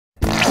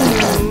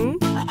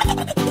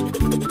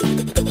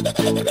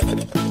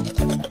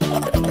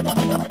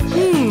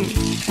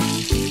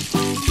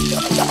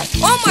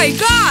Oh my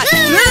God!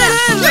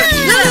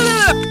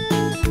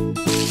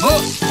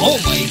 Oh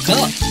my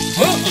God!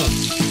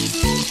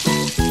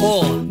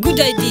 Oh, good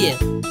idea.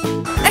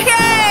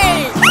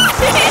 Hey!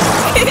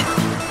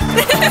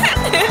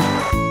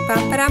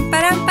 Param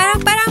param param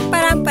param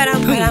param param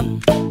param.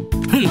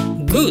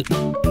 Good.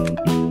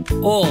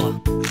 Oh.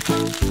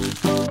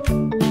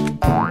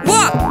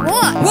 What?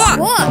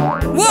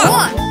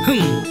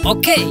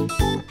 Okay.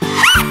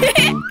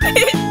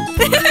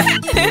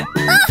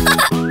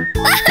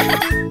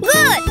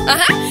 Good.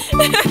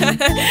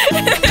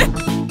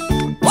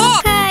 Oh!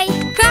 Hi.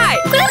 Hi!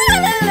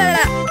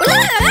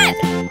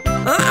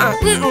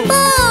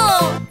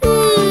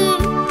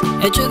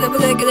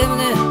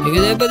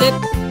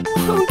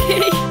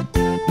 Okay.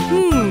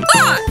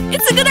 Ah!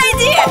 It's a good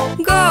idea!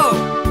 Go!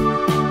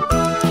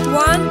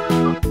 1,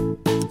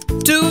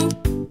 2,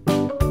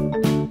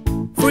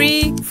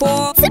 3,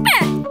 4.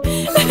 Super.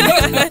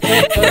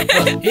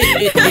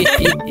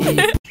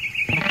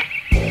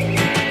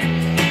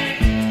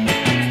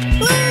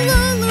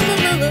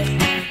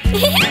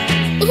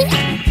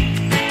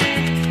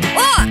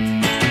 Oh!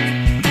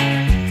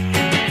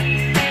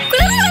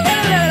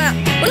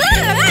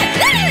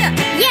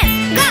 Yes,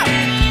 go.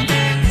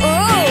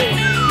 Oh!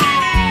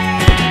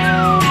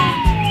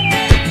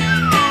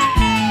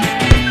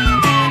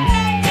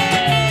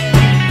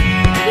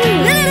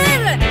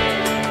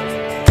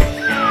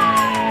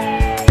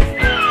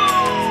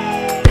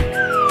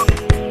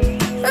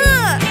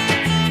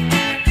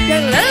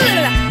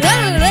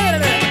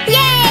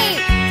 Yay!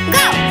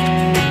 Go.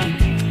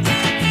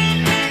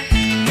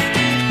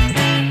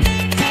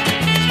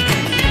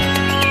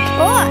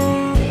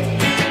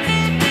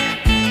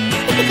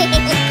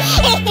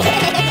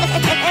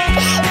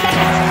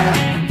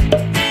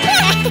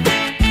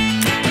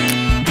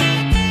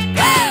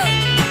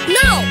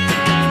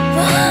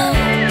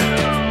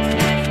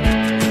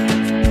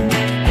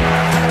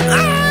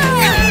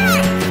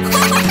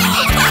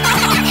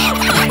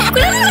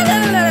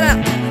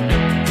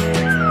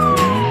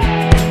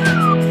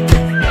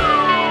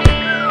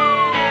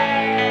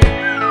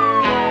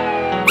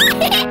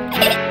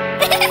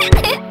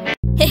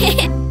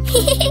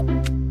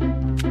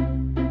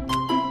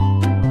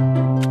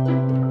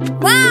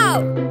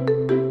 Wow!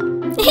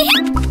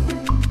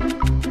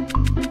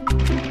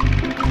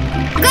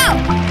 Go.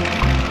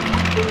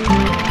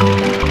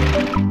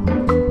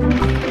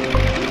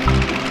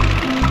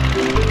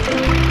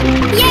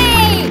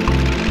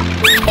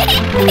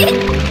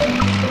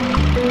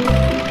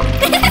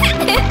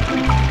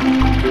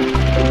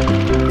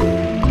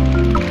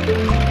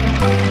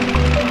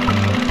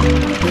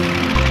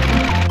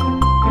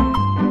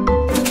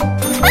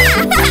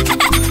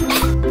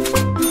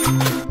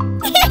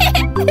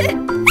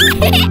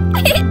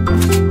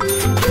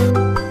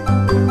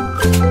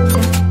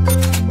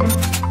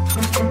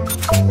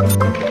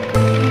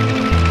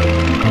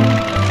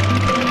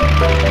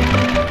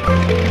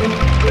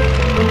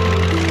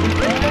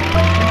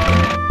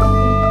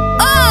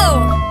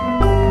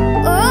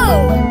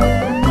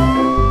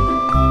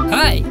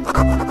 Hi.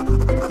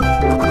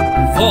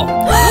 4.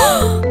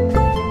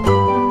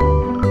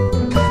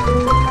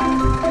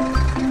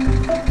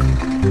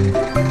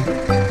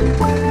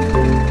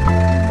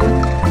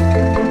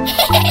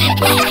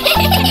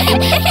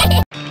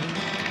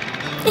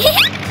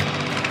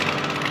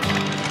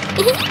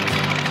 Good.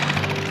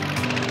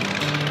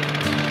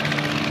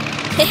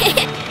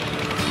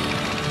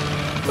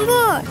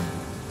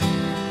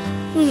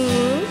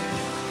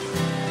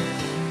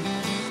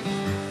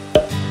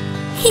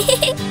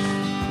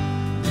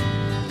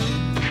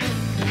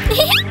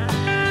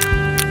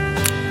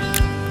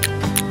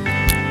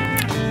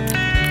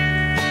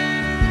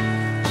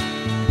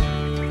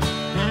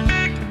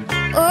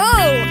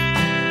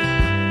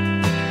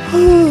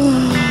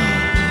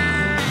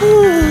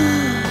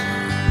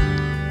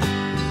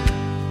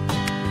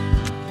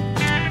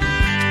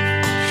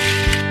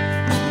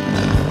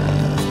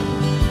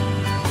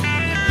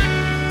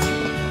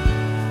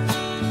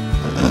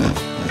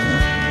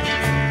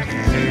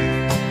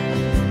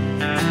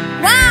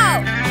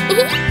 Wow!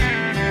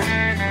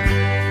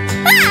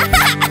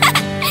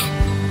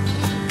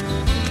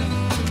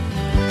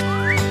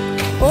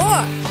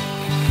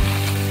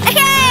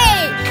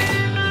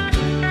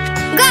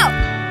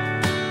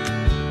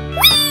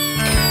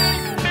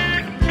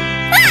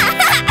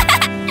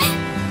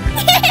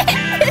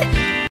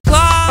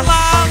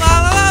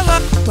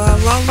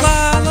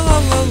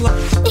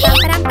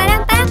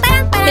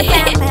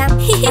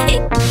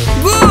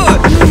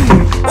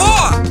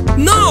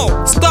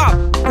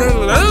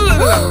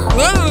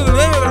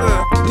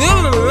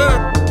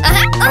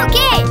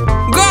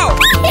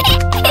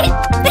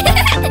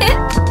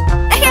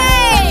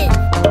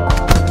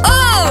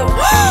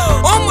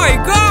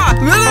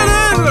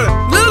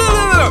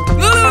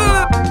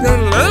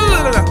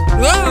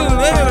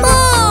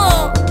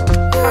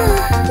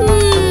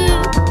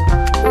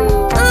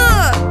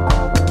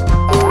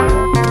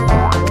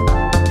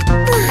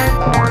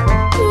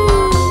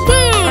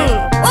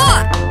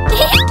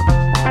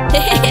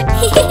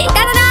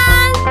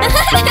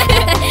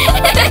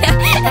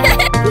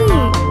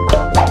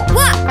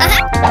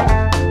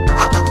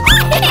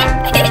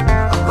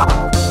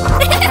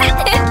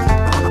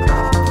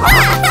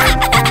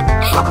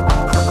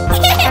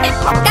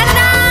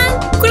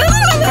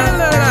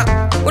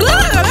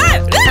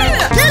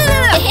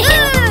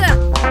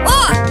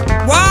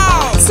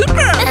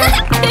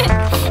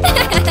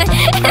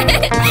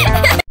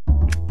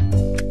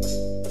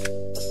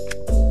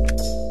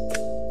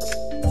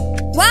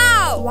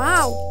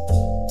 Wow.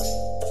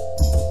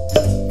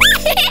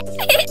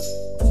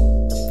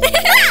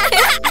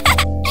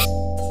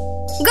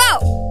 Go.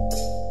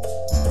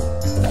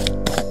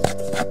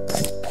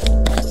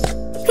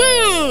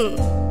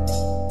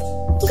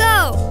 Go.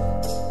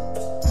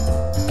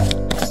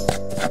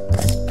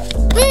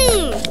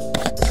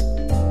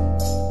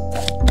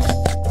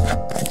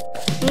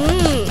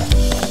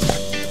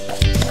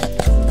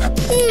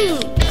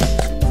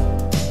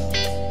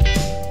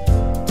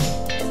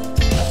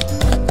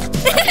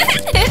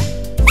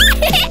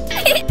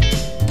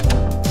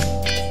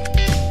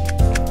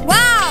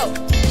 Wow.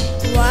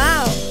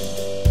 Wow.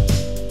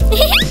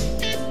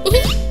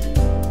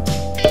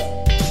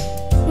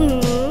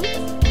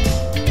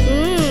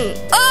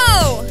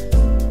 Oh.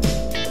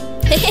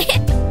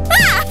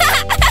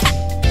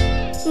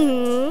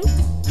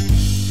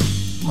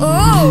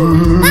 Oh.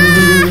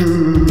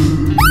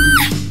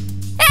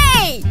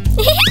 Hey.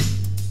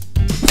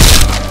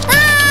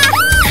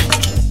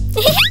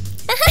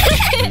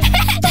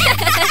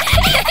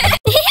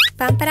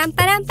 Pam param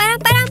param param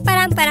param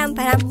param param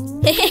param.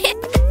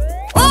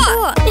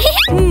 Oh.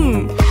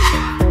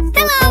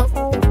 Hello.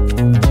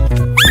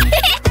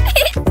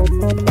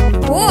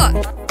 Oh.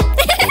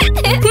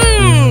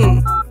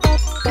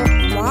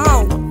 Wow.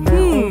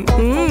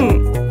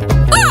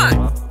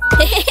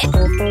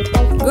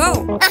 Go.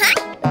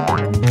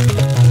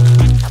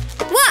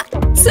 What?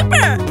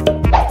 Super.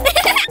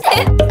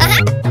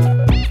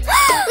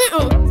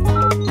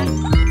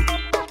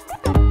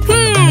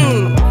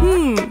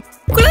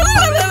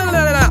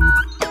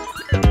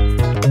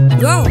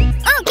 Go.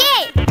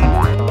 Okay.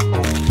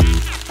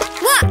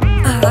 What?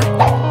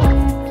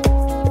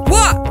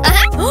 What?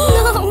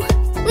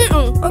 No.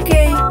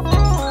 Okay.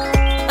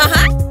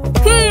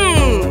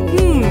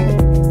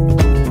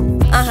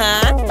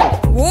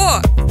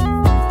 What?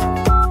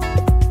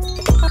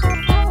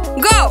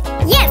 Go.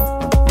 Yes.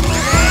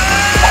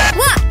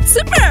 What?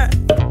 Super.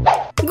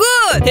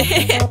 Good.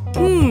 Hey.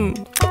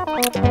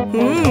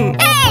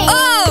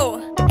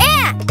 Oh.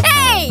 Yeah.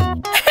 Hey.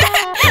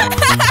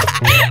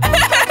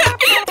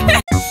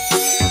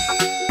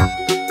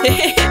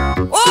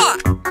 Oh.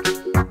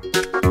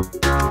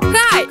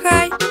 Hi.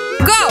 Hi.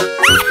 Go.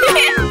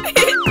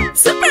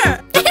 Super.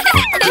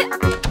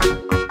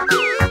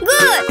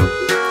 Good.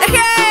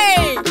 Hey.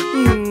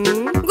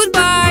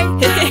 Goodbye.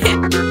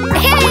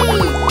 Hey.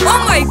 Oh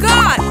my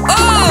God.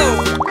 Oh.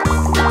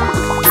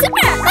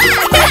 Super.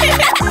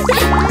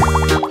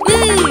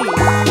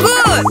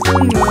 Good.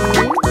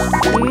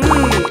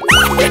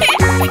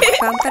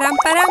 Pam param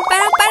param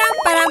param param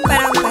param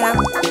param param.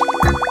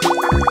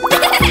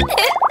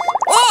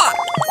 Oh.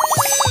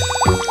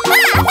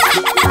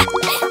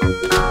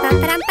 Pam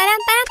param param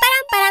param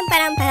param param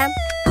param param.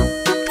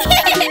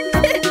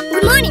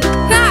 Good morning.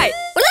 Hi.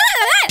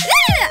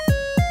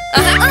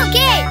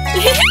 Okay.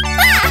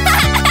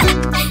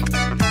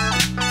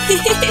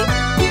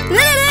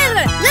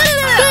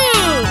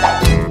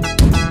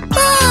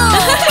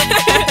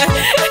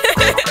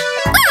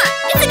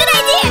 It's a good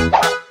idea.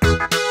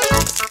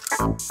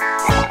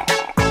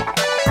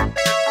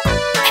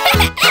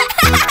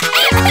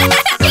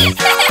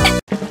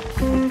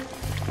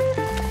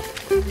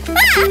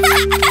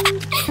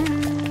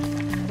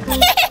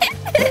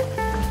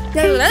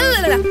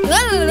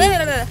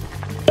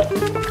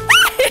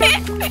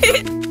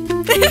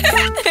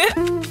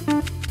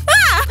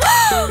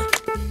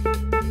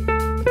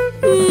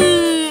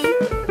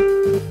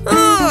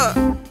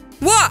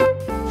 What?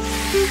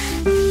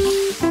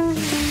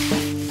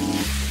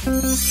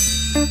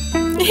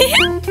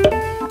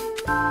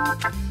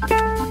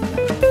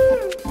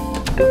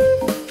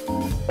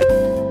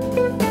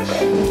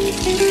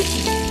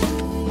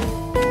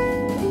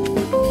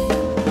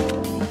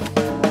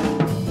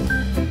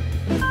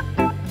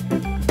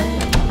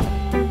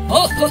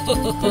 Oh, ho, ho,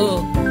 ho, ho.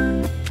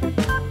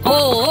 Oh,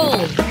 oh.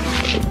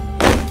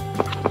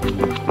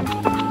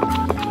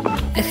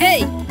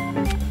 Hey.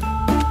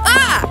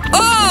 Ah!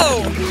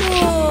 Oh!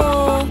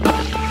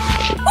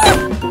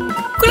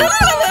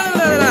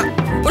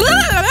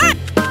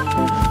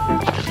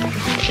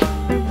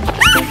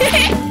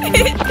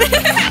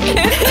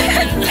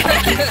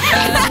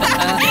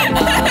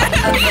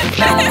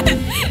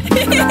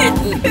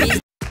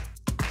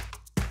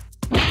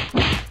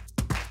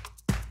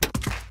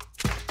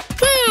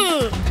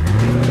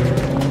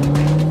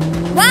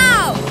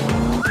 Wow!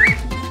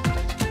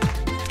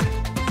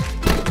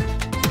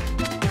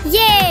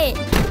 Yay!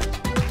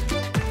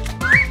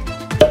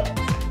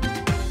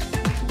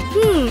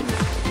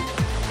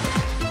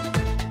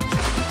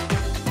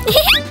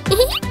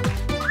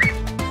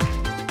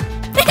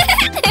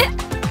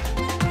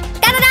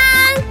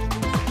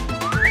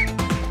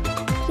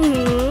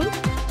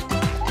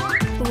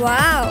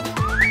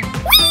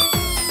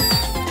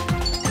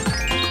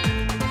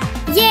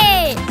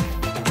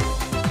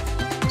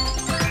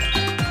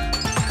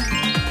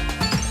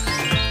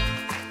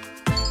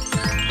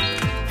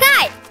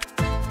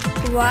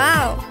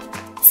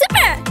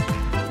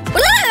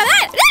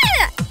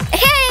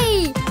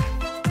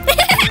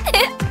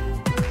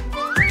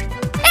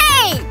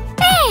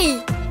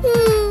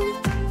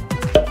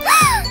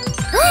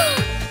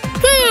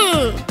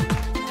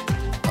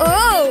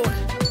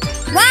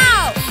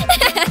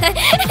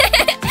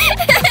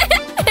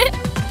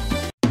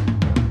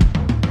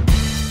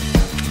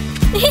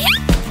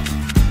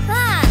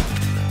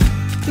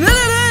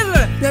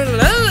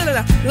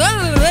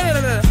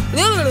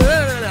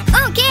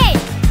 Okay.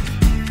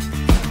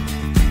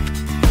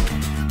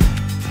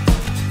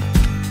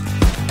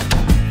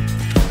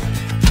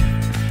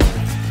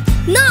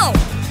 No.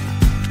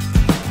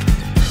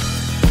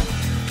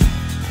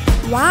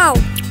 Wow.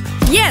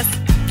 Yes.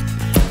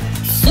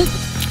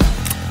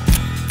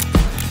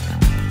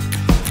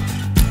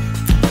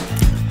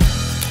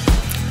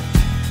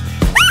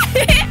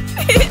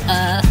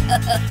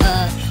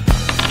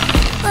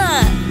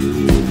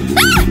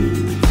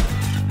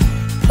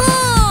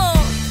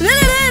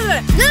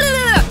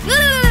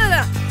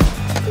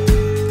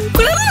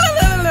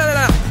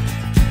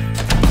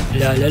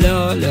 La la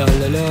la la la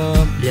la la la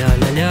la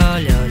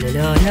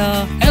la la la.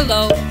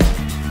 Hello.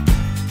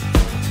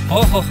 Ho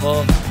ho ho.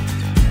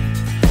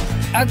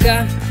 Aga.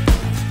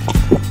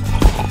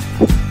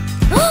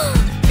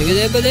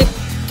 Bide bide.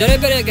 Tere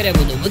bere gere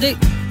budu budu.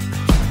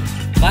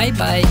 Bye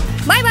bye.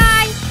 Bye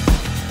bye.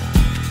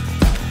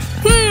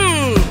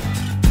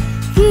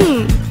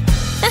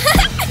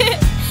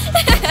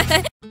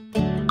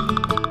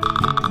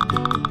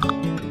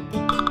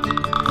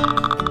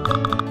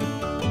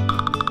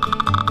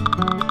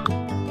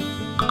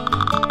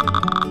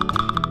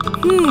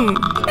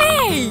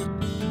 Hey.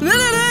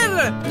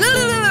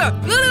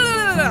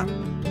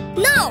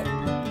 No.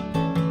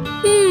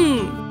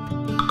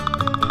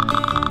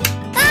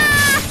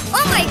 Ah!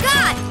 Oh my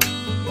God.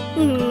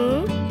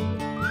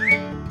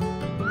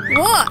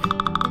 What?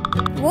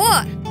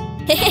 What?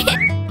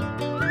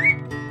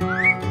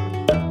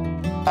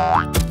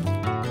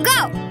 Go.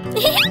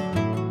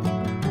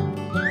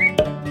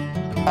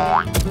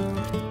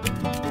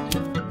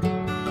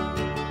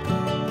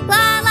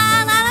 La la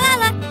la la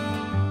la.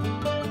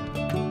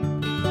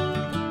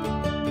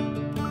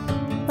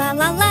 La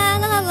la la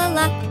la la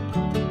la.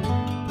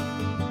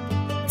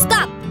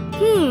 Stop.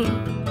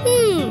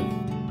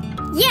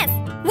 Yes.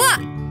 What?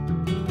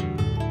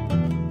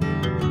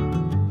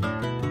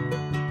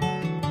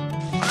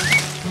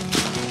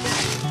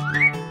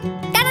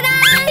 Da-da-da!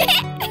 La la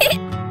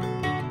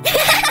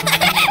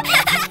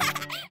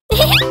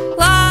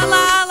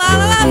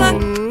la la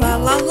la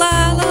la la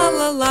la la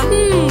la la.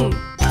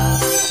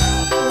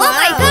 Oh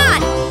my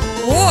God!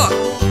 Whoa.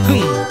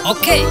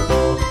 Okay.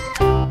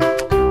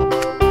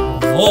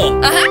 Whoa.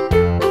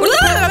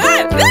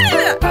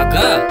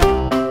 Aga.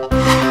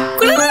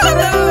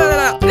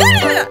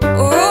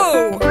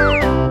 Oh.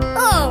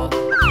 Oh.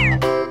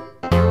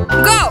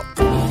 Go.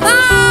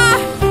 Ah.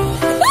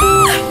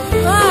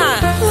 Ah.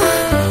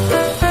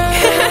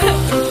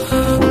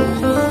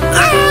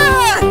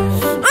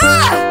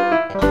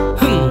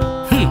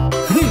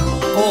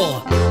 Oh.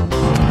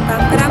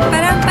 Param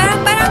param param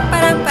param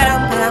param param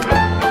param.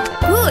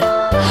 Good.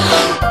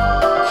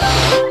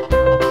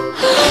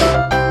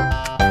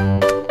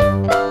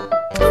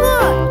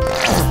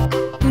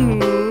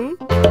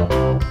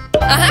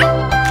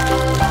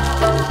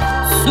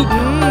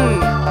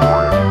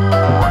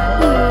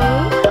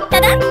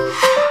 Ta-da!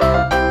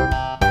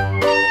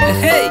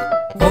 Hey.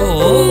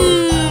 Oh.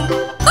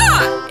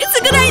 Ah, it's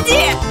a good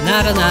idea.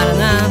 Nara nara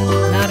na.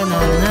 Nara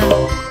nara na.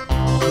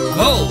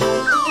 Go.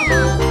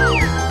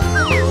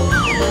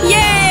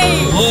 Yay!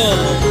 Oh.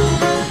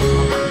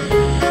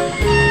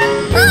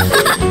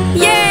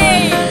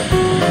 Yay!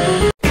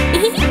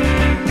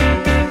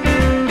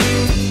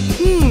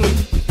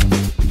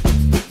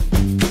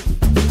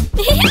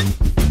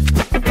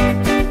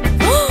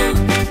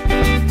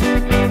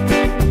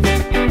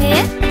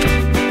 Eh?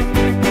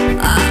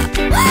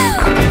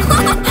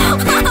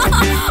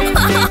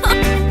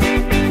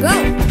 Go.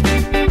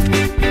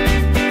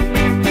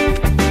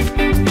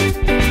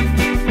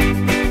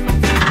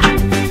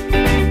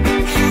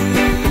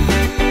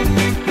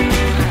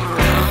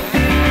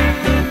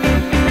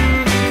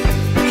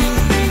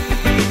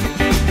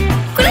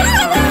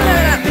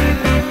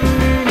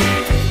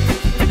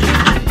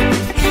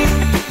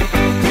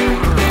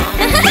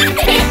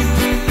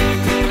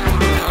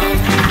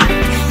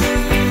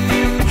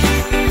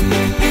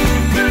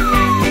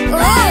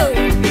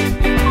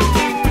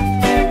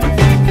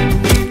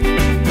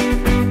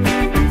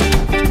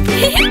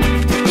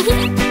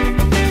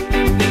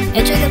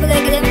 Ya coba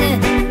balik ke dalamnya.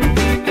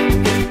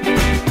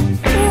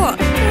 Whoa.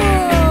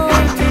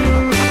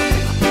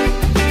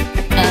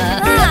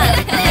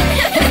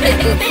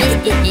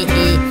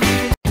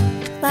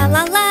 La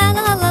la la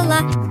la la la.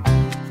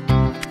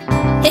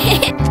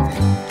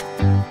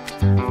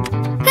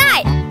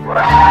 Hi.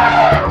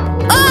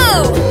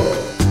 Oh.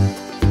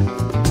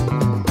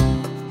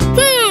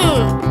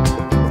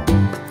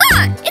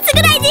 Ah, it's a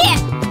good idea.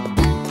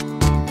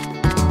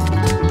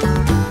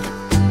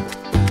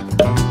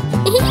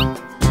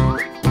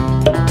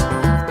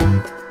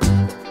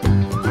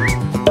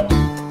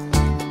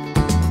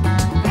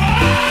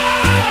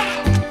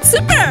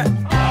 Super.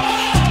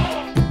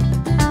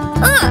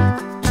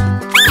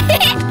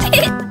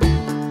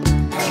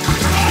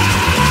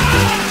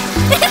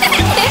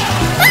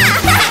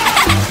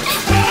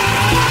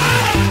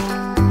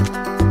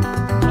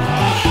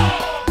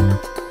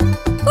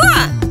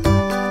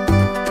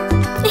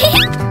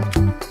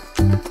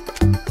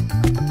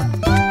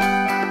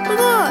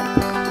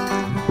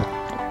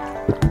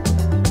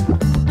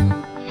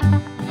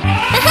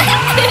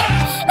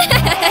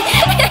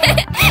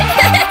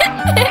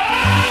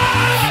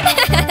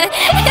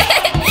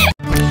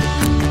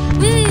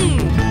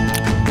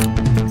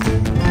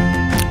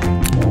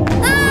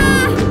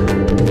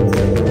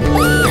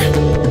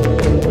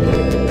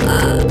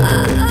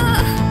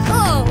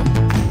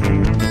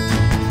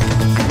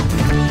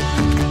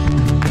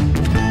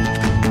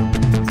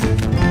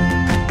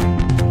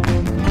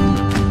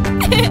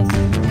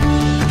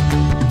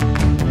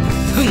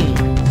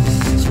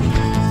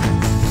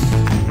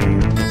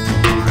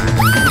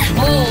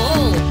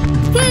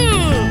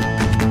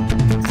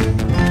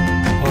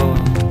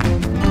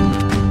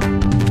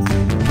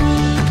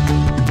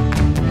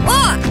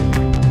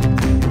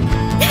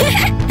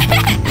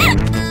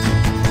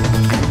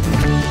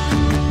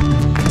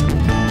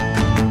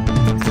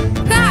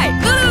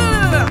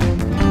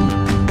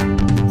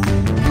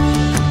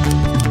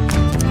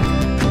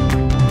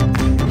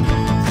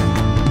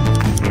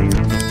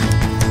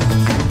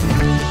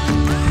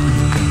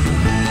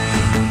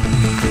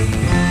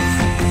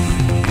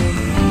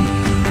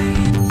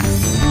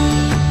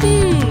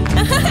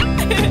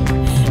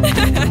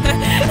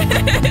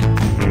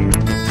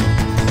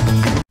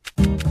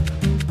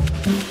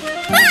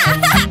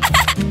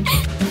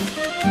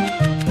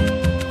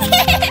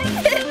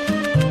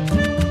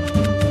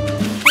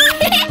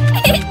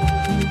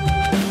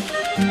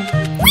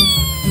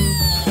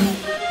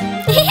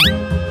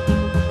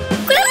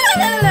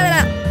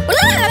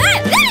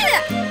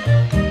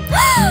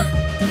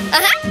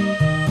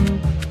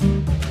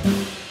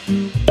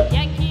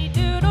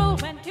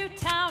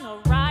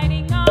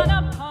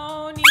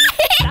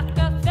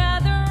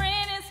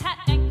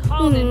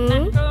 golden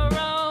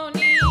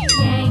macaroni.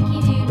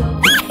 Yankee Doodle.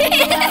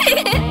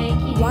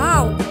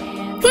 Wow.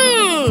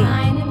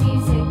 Find the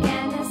music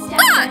and the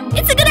style.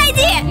 It's a good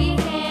idea. Be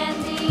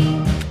handy.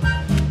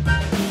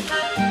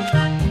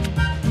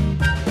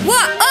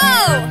 Whoa!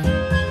 Oh!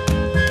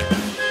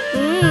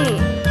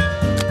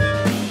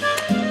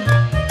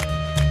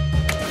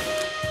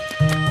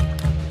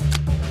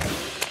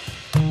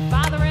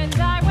 Father and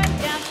I went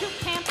down to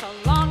camp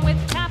along with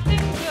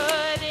Captain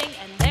Gooding,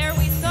 and there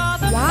we saw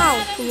the Wow,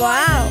 red and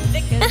wow. white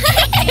thick as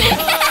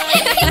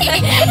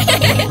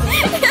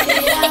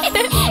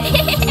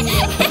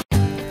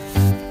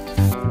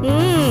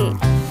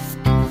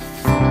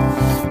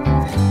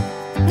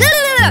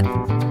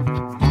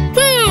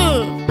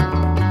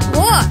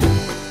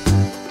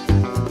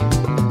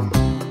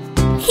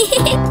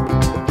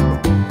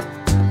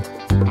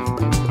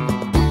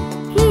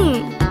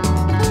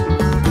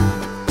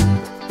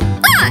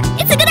Whoa!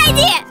 It's a good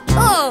idea.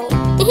 Oh!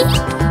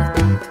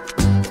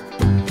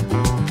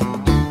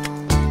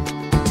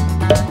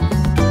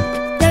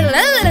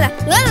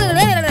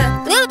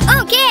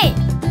 Okay.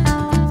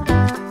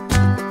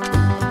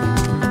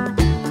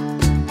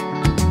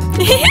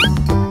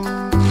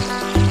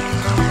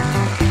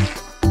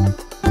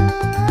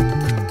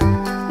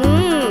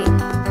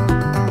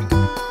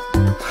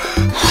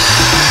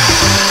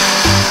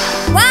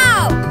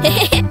 Wow!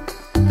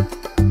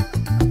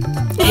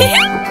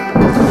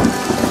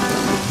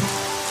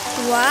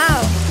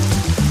 Wow!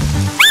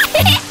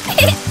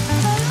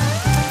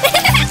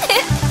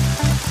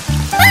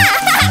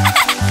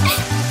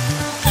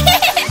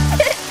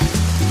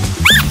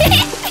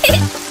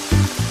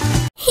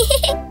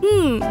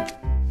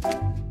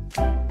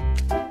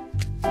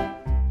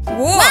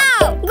 Whoa!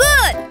 Wow,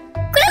 good.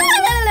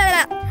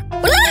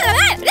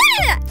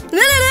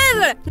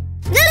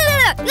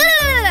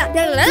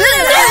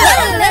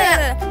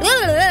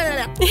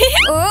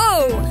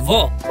 Oh! Во!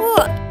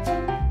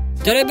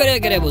 Тере-бере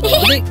гре буду.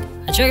 Буди.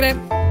 А че гре?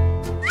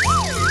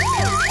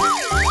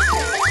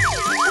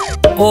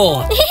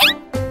 О!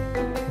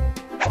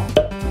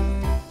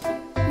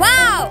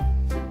 Wow!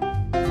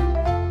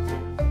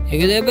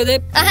 Егде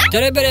бъде.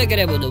 Тере-бере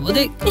гре буду.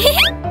 Буди.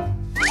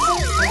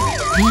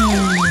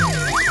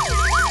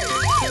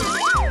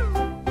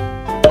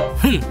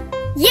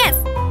 Yes!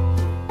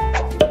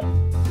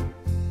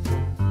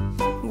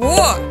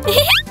 Whoa!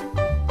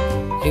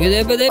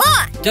 Егде бъде.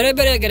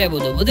 Тере-бере гре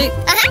буду. Буди.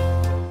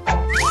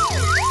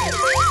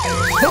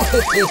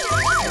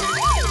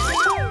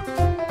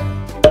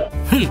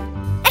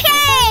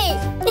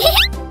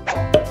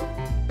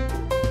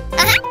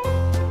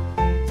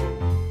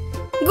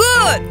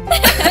 Good!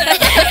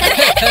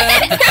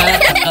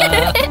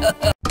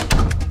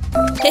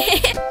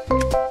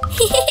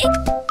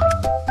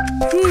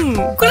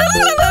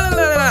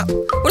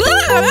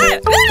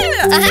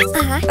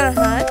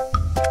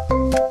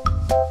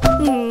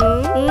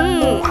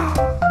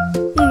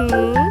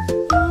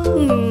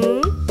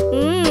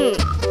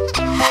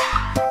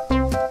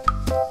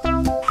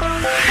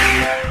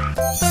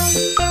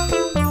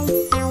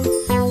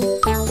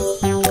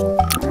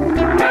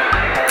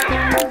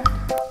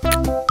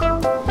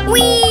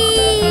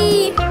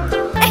 Wee!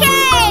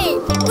 Hey!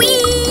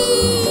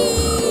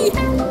 Wee!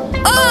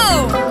 Oh!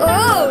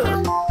 Oh!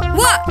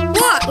 What?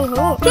 What?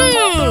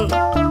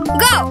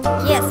 Go!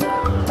 Yes.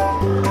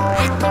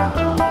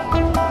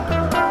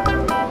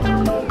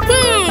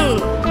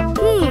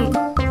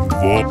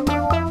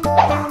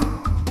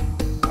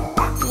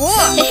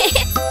 Whoa!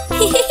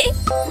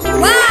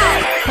 Wow!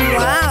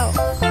 Wow!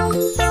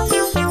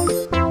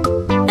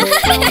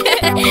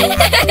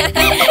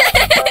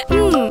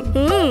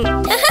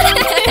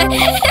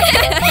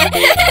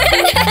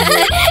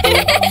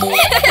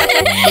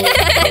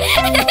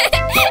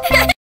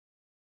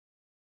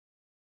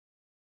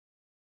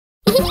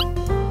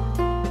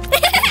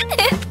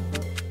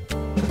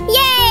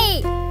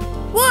 Yay!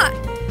 What?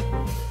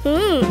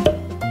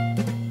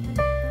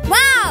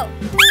 Wow!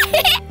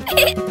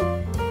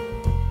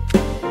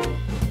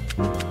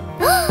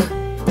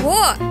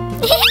 What?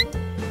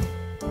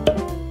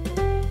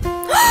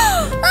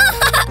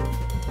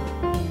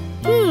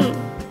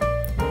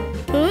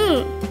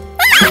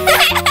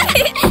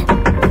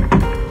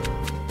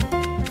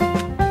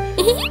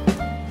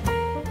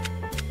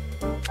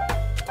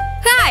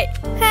 Hi!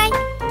 Hi.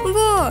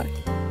 What?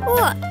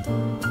 What?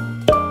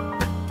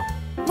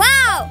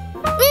 Wow!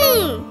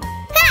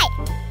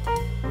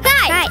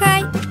 Hi. Hi.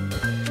 Hi!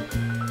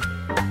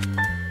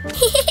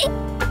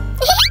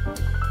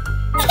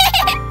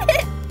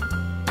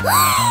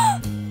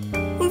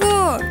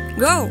 What?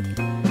 Go!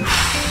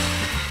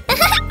 La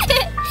la la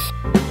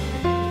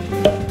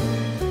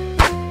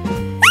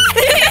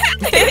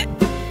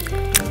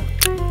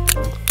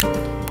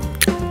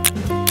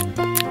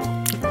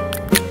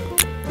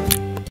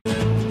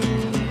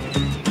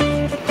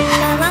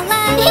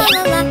la la la.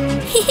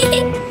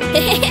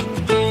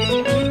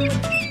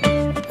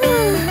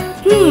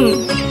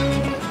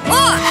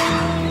 Oh!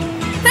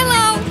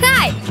 Hello!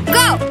 Hi!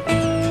 Go!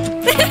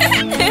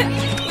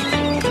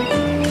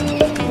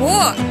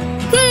 What?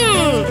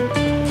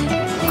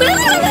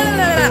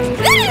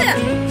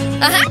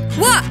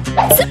 Wow!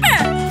 Super!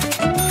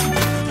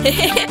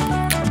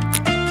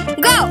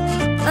 Go!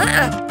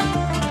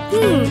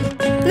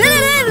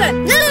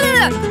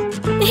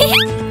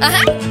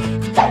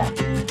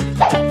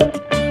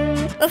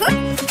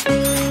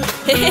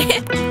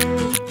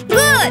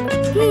 Good!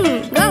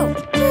 Go!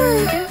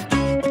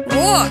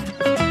 Whoa!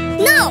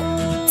 No!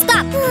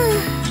 Stop!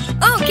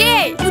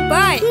 Okay,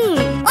 goodbye!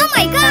 Oh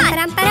my god!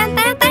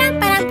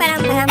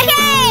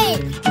 Hey!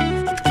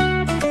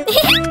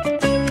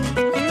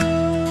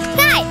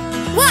 Hi!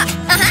 What?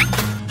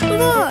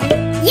 Good.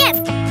 Yes!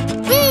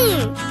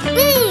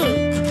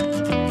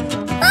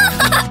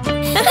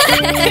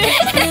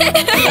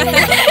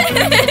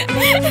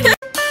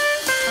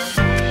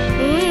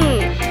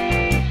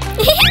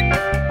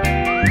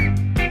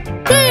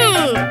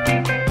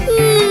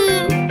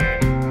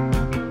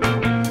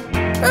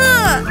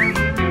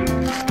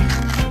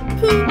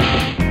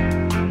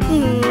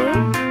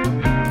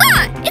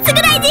 It's a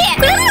good idea!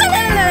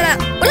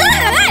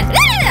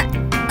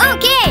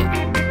 Okay!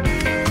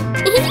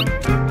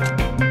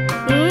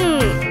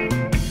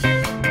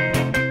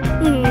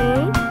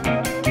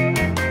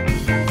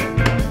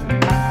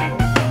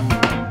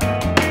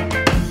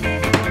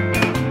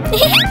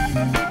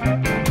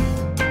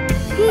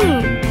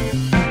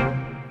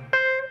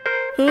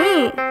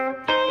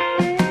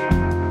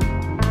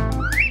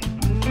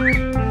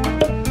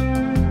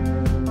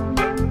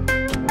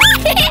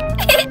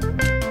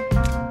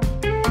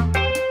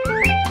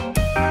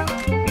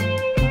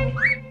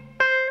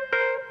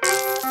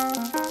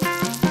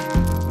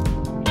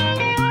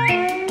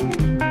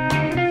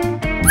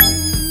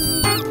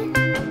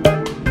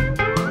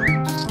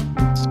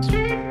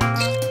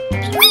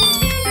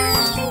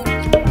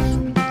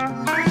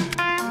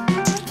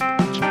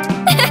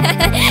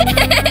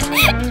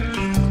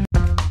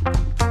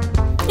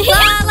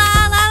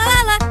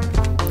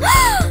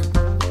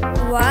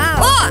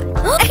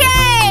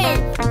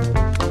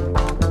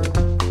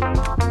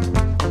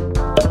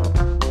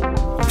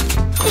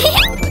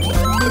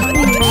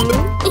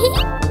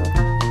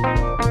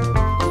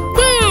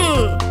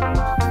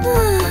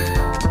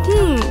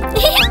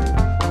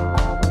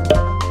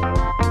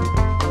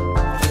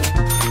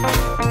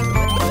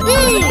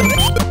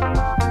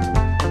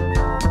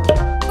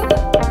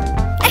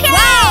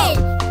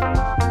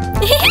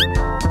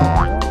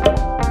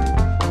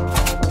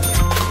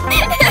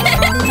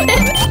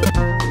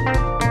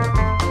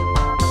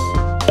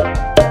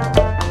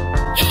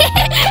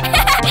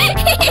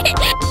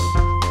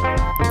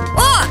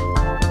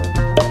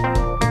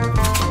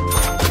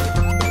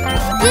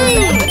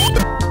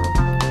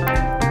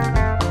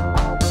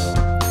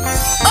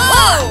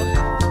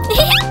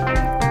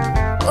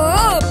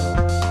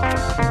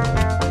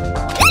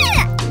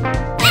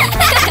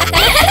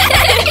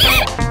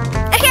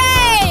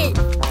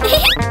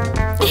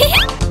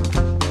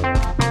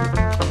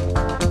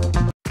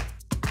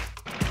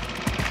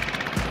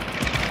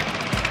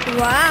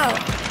 Wow!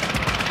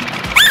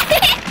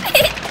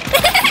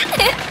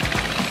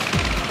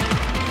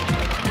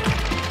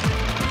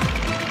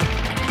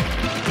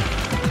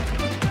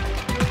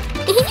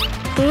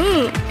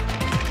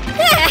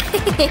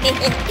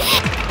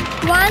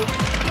 One,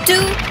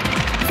 two,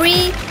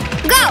 three,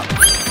 go!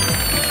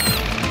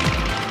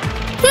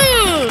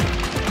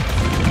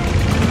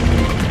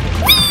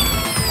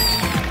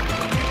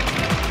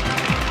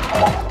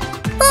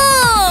 Oh!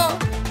 Oh!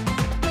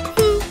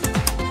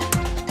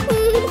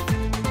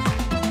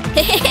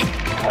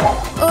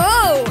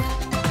 Oh!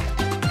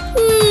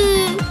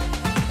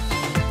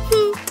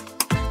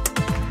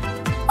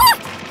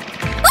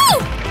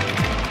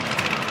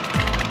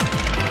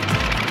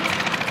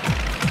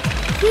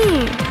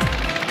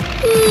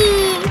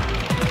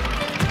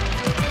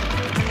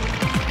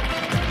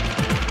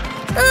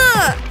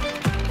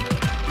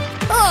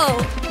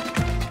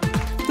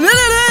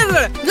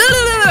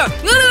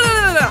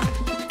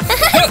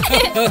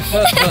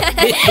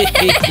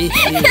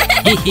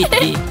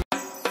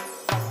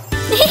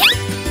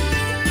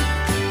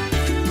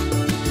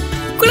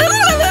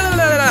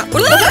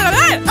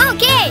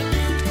 Okay!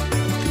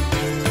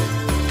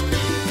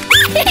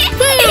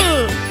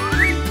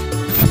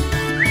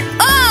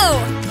 Oh!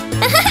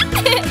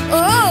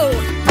 Oh!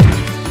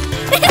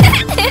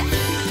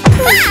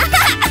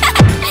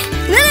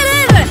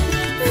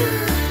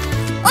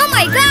 Oh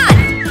my god!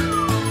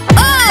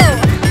 Oh!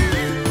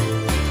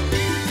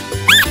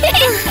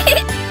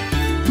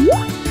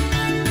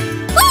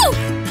 Woo!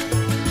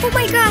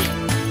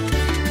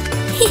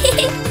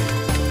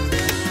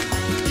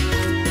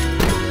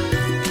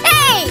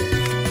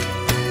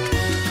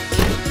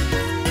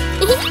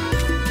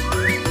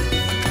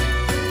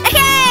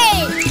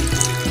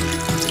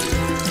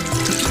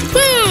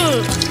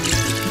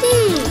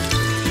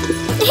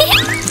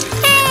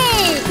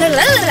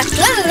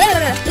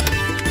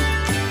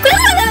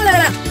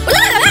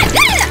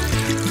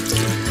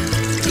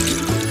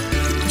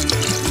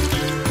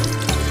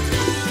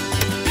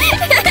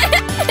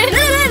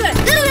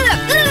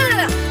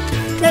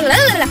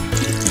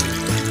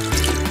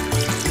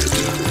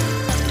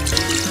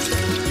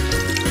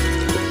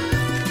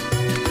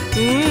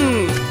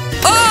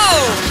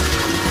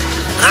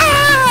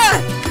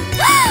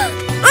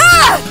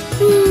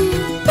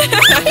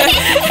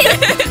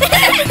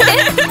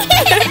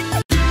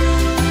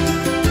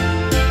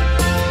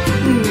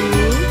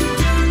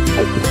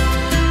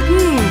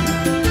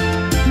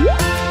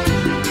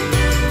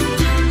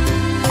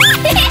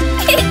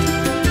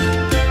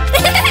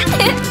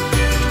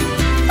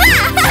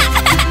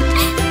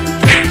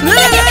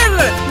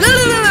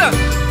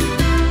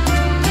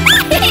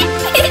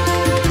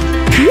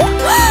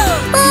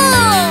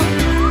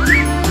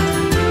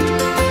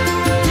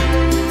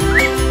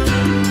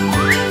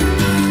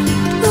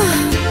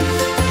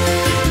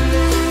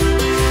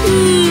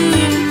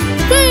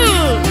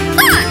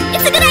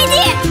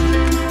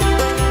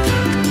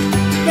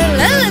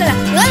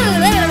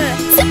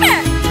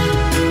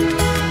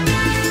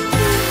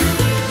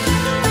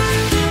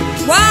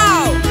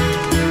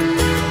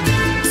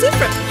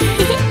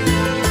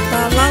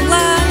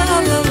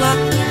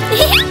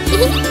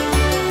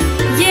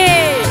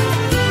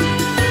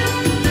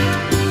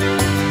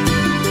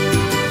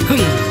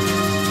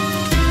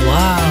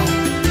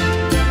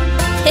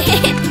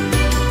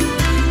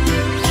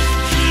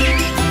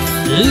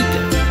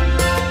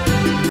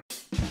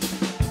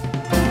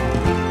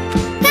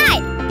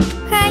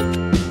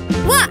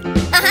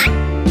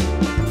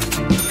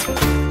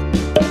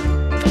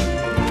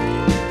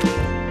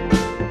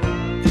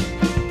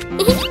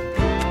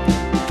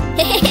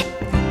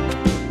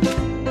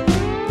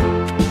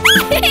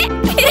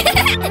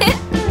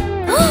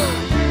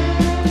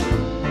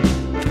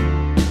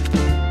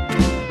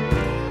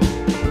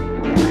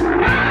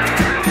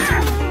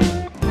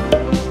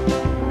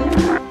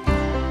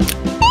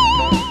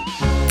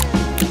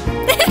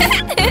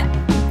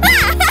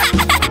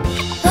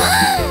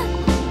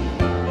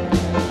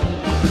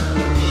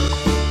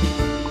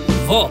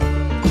 ho.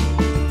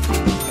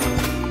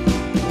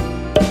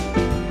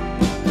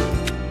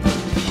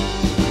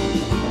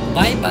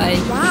 Bye bye.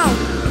 Wow.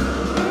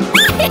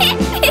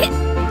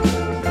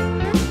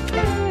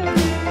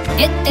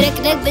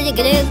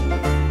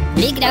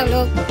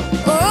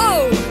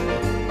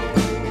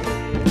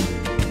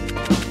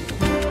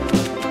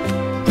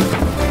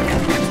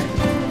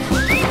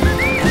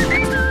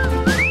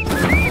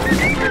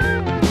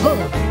 Oh.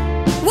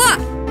 What?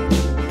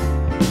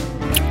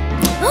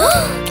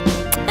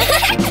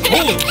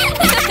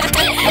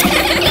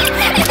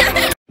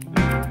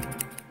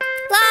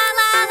 La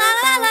la la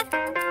la la.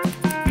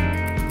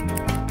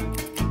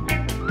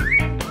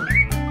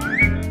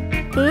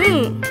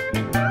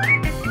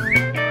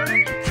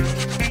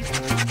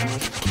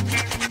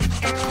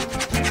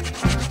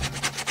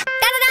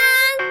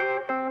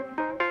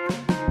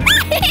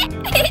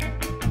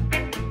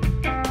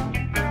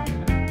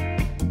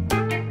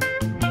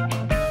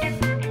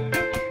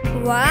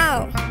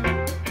 Wow.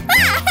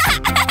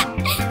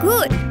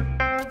 Good.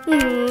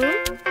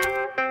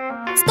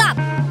 Stop.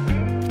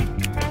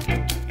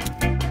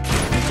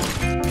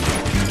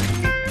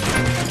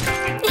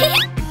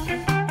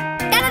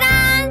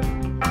 Ta-da-dan!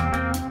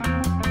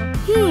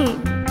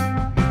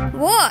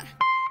 What?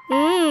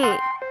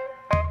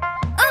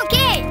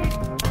 Okay.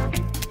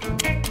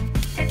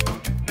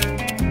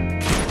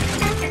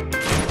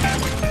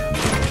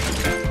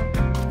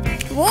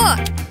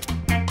 What?